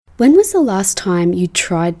When was the last time you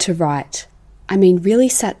tried to write? I mean, really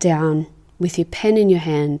sat down with your pen in your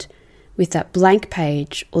hand, with that blank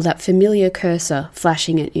page or that familiar cursor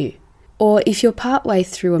flashing at you? Or if you're partway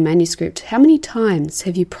through a manuscript, how many times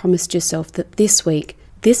have you promised yourself that this week,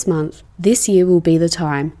 this month, this year will be the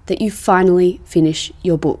time that you finally finish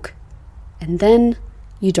your book? And then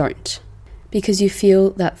you don't, because you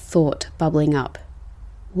feel that thought bubbling up.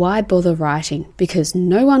 Why bother writing? Because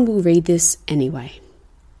no one will read this anyway.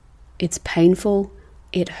 It's painful,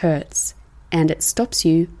 it hurts, and it stops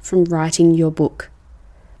you from writing your book.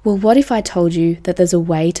 Well, what if I told you that there's a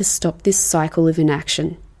way to stop this cycle of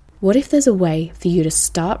inaction? What if there's a way for you to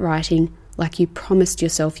start writing like you promised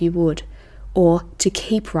yourself you would, or to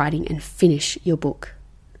keep writing and finish your book?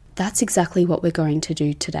 That's exactly what we're going to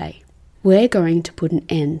do today. We're going to put an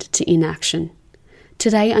end to inaction.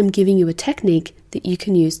 Today I'm giving you a technique that you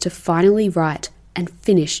can use to finally write and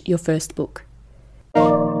finish your first book.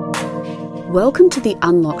 Welcome to the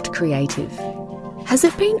Unlocked Creative. Has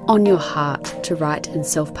it been on your heart to write and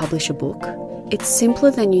self-publish a book? It's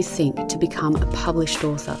simpler than you think to become a published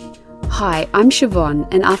author. Hi, I'm Siobhan,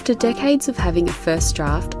 and after decades of having a first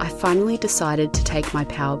draft, I finally decided to take my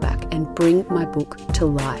power back and bring my book to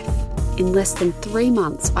life. In less than 3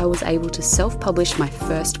 months, I was able to self-publish my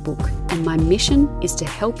first book, and my mission is to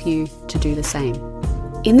help you to do the same.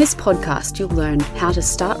 In this podcast, you'll learn how to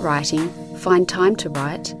start writing, find time to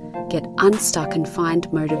write, get unstuck and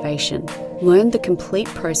find motivation, learn the complete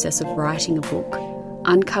process of writing a book,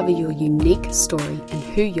 uncover your unique story and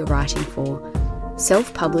who you're writing for,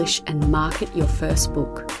 self-publish and market your first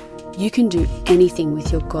book. You can do anything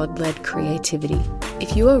with your God-led creativity.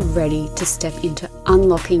 If you are ready to step into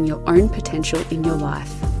unlocking your own potential in your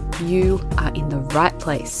life, you are in the right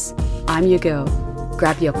place. I'm your girl.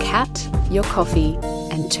 Grab your cat, your coffee,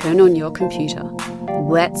 and turn on your computer.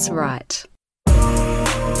 Let's write.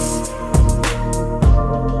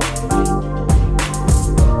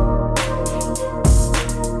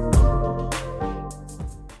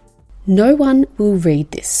 No one will read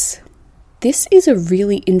this. This is a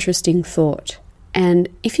really interesting thought, and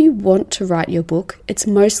if you want to write your book, it's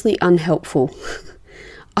mostly unhelpful.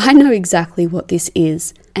 I know exactly what this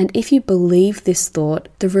is, and if you believe this thought,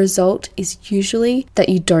 the result is usually that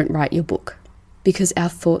you don't write your book, because our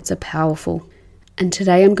thoughts are powerful. And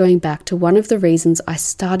today I'm going back to one of the reasons I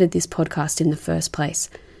started this podcast in the first place,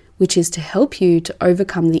 which is to help you to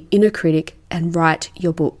overcome the inner critic and write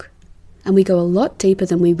your book. And we go a lot deeper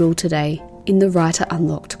than we will today in the Writer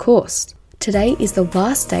Unlocked course. Today is the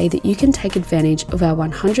last day that you can take advantage of our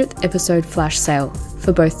 100th episode flash sale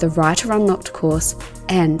for both the Writer Unlocked course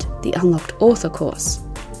and the Unlocked Author course.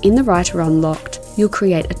 In the Writer Unlocked, you'll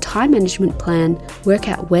create a time management plan, work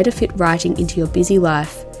out where to fit writing into your busy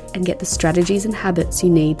life, and get the strategies and habits you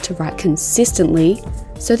need to write consistently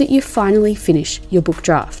so that you finally finish your book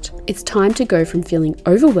draft. It's time to go from feeling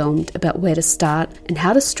overwhelmed about where to start and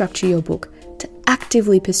how to structure your book to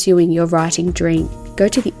actively pursuing your writing dream. Go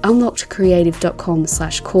to the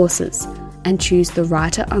unlockedcreative.com/courses and choose the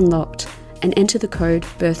Writer Unlocked and enter the code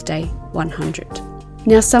birthday100.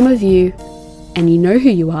 Now some of you, and you know who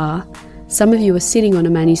you are, some of you are sitting on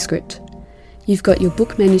a manuscript. You've got your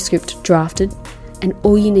book manuscript drafted, and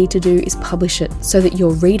all you need to do is publish it so that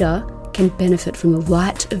your reader can benefit from the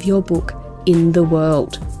light of your book in the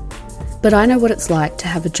world. But I know what it's like to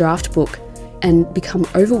have a draft book and become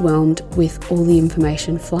overwhelmed with all the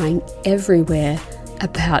information flying everywhere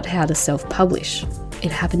about how to self-publish.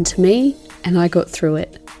 It happened to me and I got through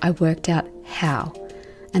it. I worked out how.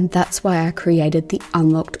 And that's why I created the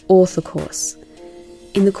Unlocked Author course.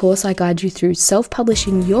 In the course, I guide you through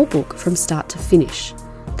self-publishing your book from start to finish.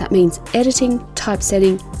 That means editing,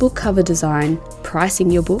 typesetting, book cover design, pricing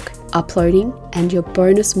your book, uploading, and your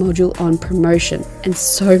bonus module on promotion, and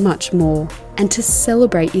so much more. And to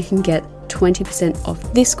celebrate, you can get 20% off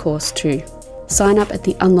this course too. Sign up at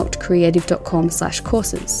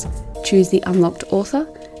theunlockedcreative.com/courses. Choose the Unlocked Author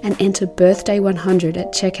and enter birthday100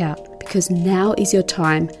 at checkout, because now is your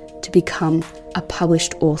time to become a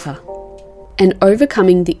published author. And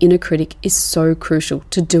overcoming the inner critic is so crucial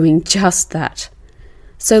to doing just that.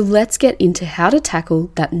 So let's get into how to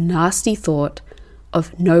tackle that nasty thought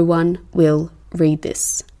of no one will read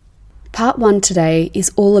this. Part 1 today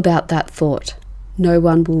is all about that thought. No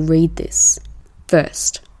one will read this.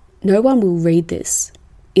 First, no one will read this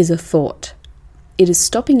is a thought. It is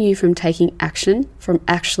stopping you from taking action, from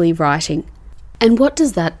actually writing. And what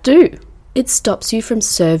does that do? It stops you from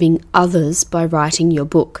serving others by writing your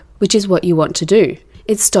book, which is what you want to do.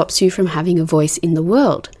 It stops you from having a voice in the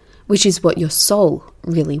world, which is what your soul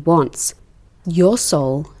really wants. Your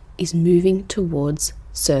soul is moving towards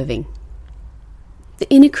serving. The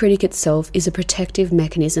inner critic itself is a protective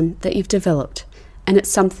mechanism that you've developed, and it's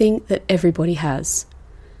something that everybody has.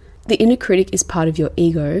 The inner critic is part of your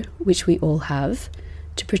ego, which we all have,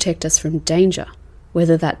 to protect us from danger,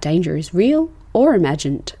 whether that danger is real or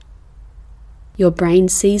imagined. Your brain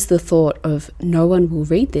sees the thought of "no one will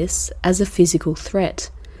read this" as a physical threat,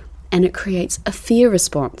 and it creates a fear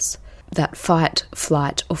response, that fight,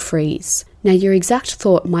 flight, or freeze. Now, your exact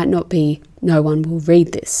thought might not be "no one will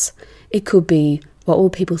read this." It could be, "what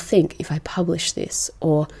will people think if I publish this?"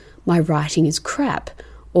 Or "my writing is crap,"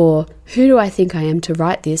 or "who do I think I am to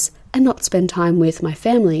write this and not spend time with my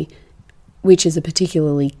family?" which is a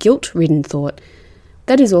particularly guilt-ridden thought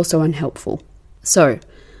that is also unhelpful. So,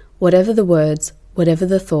 whatever the words, whatever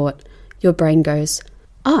the thought, your brain goes,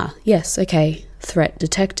 yes, okay, threat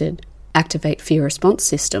detected, activate fear response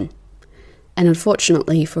system. And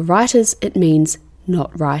unfortunately for writers, it means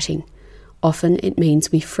not writing. Often it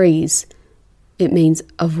means we freeze. It means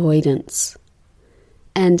avoidance.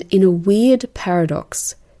 And in a weird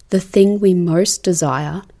paradox, the thing we most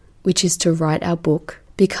desire, which is to write our book,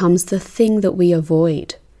 becomes the thing that we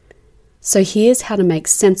avoid. So here's how to make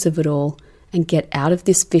sense of it all and get out of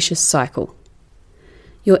this vicious cycle.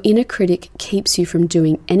 Your inner critic keeps you from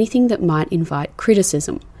doing anything that might invite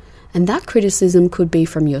criticism, and that criticism could be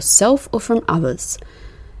from yourself or from others.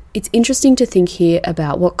 It's interesting to think here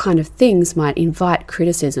about what kind of things might invite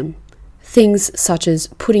criticism. Things such as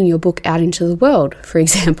putting your book out into the world, for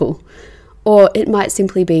example. Or it might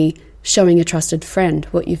simply be showing a trusted friend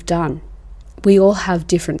what you've done. We all have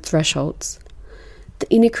different thresholds. The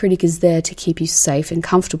inner critic is there to keep you safe and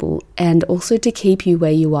comfortable, and also to keep you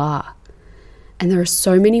where you are. And there are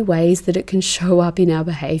so many ways that it can show up in our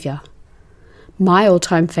behaviour. My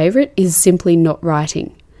all-time favourite is simply not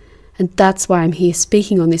writing. And that's why I'm here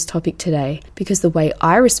speaking on this topic today, because the way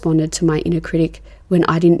I responded to my inner critic when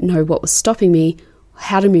I didn't know what was stopping me,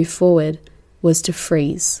 how to move forward, was to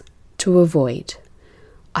freeze, to avoid.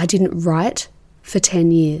 I didn't write for 10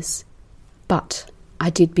 years, but I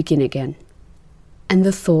did begin again. And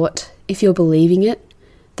the thought, if you're believing it,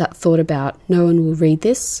 that thought about "no one will read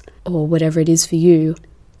this," or whatever it is for you,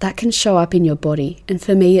 that can show up in your body. And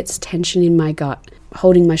for me, it's tension in my gut,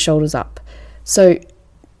 holding my shoulders up. So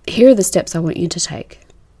here are the steps I want you to take.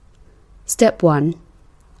 Step 1,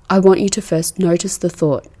 I want you to first notice the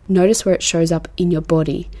thought. Notice where it shows up in your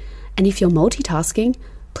body. And if you're multitasking,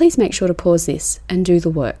 please make sure to pause this and do the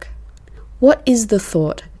work. What is the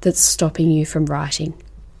thought that's stopping you from writing?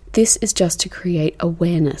 This is just to create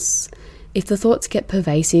awareness. If the thoughts get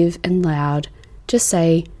pervasive and loud, just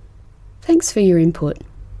say, "Thanks for your input.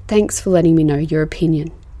 Thanks for letting me know your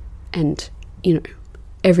opinion." And,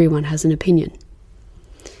 everyone has an opinion.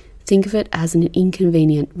 Think of it as an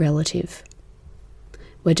inconvenient relative.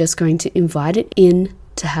 We're just going to invite it in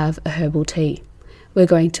to have a herbal tea. We're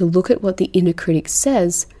going to look at what the inner critic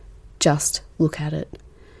says, just look at it.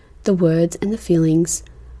 The words and the feelings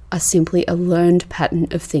are simply a learned pattern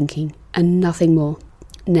of thinking and nothing more.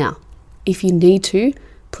 Now, if you need to,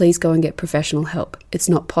 please go and get professional help. It's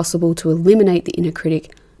not possible to eliminate the inner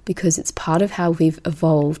critic because it's part of how we've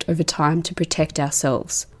evolved over time to protect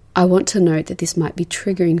ourselves. I want to note that this might be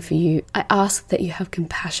triggering for you. I ask that you have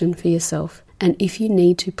compassion for yourself, and if you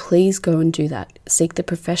need to, please go and do that. Seek the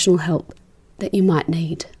professional help that you might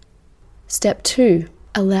need. Step 2,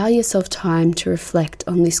 allow yourself time to reflect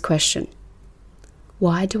on this question.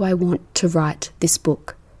 Why do I want to write this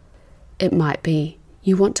book? It might be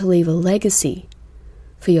you want to leave a legacy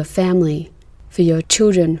for your family, for your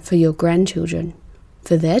children, for your grandchildren,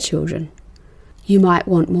 for their children. You might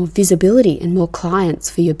want more visibility and more clients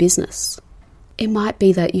for your business. It might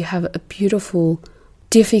be that you have a beautiful,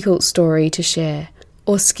 difficult story to share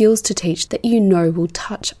or skills to teach that you know will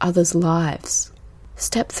touch others' lives.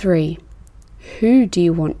 Step 3, who do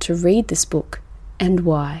you want to read this book and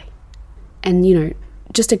why? And,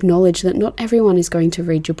 just acknowledge that not everyone is going to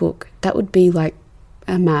read your book. That would be like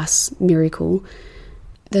a mass miracle.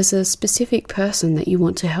 There's a specific person that you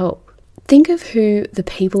want to help. Think of who the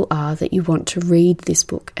people are that you want to read this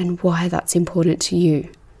book and why that's important to you.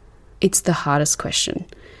 It's the hardest question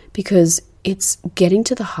because it's getting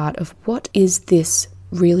to the heart of what is this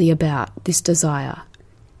really about, this desire.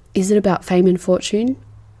 Is it about fame and fortune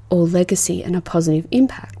or legacy and a positive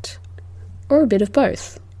impact? Or a bit of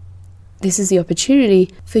both? This is the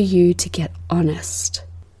opportunity for you to get honest.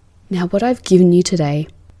 Now, what I've given you today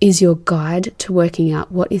is your guide to working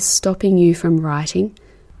out what is stopping you from writing,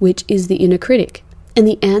 which is the inner critic. And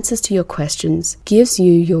the answers to your questions gives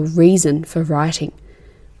you your reason for writing,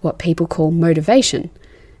 what people call motivation.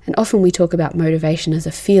 And often we talk about motivation as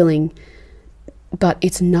a feeling, but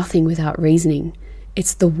it's nothing without reasoning.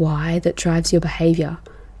 It's the why that drives your behavior.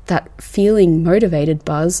 That feeling motivated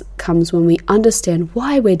buzz comes when we understand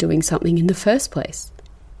why we're doing something in the first place.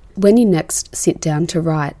 When you next sit down to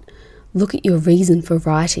write, look at your reason for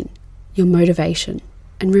writing, your motivation,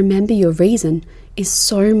 and remember your reason is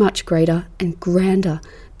so much greater and grander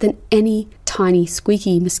than any tiny,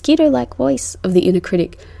 squeaky, mosquito-like voice of the inner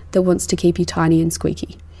critic that wants to keep you tiny and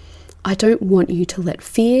squeaky. I don't want you to let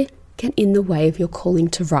fear get in the way of your calling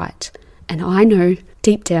to write. And I know,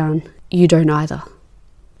 deep down, you don't either.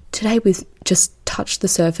 Today we've just touched the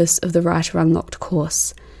surface of the Writer Unlocked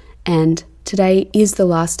course. And today is the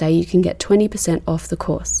last day you can get 20% off the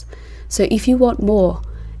course. So if you want more,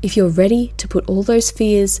 if you're ready to put all those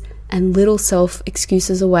fears and little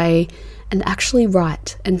self-excuses away and actually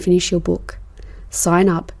write and finish your book, sign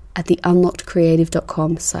up at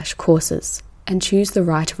theunlockedcreative.com/courses and choose the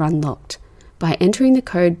Writer Unlocked. By entering the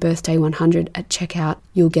code birthday100 at checkout,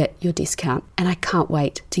 you'll get your discount. And I can't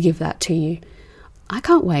wait to give that to you. I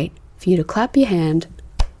can't wait for you to clap your hand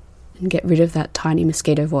and get rid of that tiny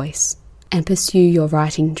mosquito voice and pursue your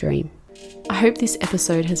writing dream. I hope this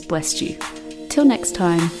episode has blessed you. Till next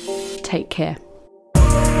time, take care.